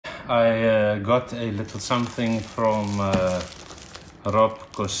I got a little something from Rob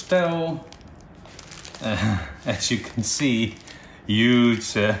Costall. As you can see, huge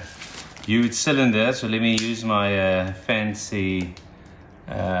cylinder. So let me use my fancy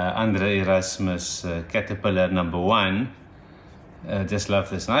Andre Erasmus Caterpillar #1. Just love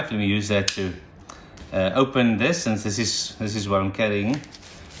this knife. Let me use that to open this, since this is what I'm carrying.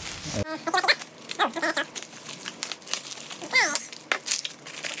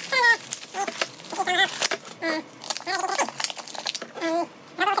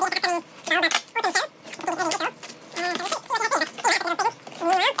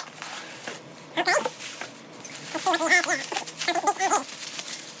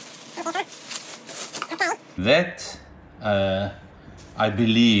 That, I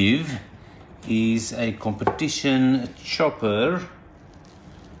believe, is a competition chopper.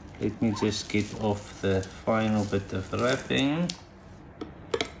 Let me just get off the final bit of wrapping.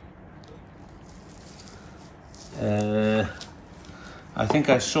 I think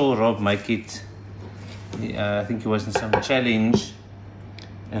I saw Rob make it. I think he was in some challenge,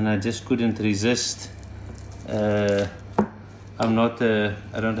 and I just couldn't resist. I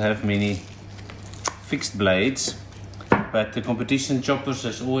don't have many fixed blades, but the competition choppers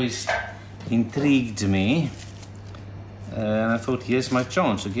has always intrigued me, and I thought, here's my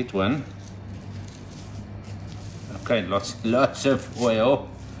chance to get one. Okay, lots of oil,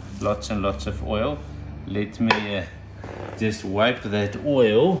 lots and lots of oil. Let me just wipe that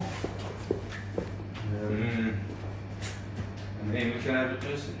oil, and then we can have a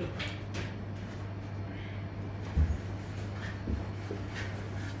closer look.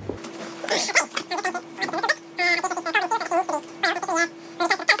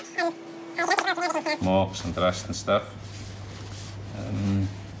 Marks and rust and stuff.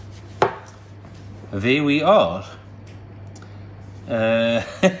 There we are. Now,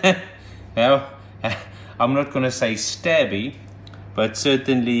 I'm not going to say stabby, but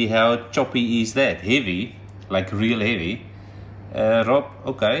certainly how choppy is that? Heavy, like real heavy. Rob,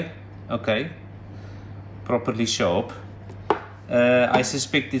 okay, properly sharp. I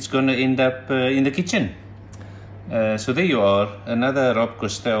suspect it's going to end up in the kitchen. So there you are, another Rob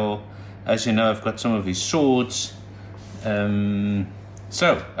Costall. As you know, I've got some of his swords.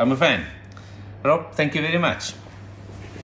 So I'm a fan. Rob, thank you very much.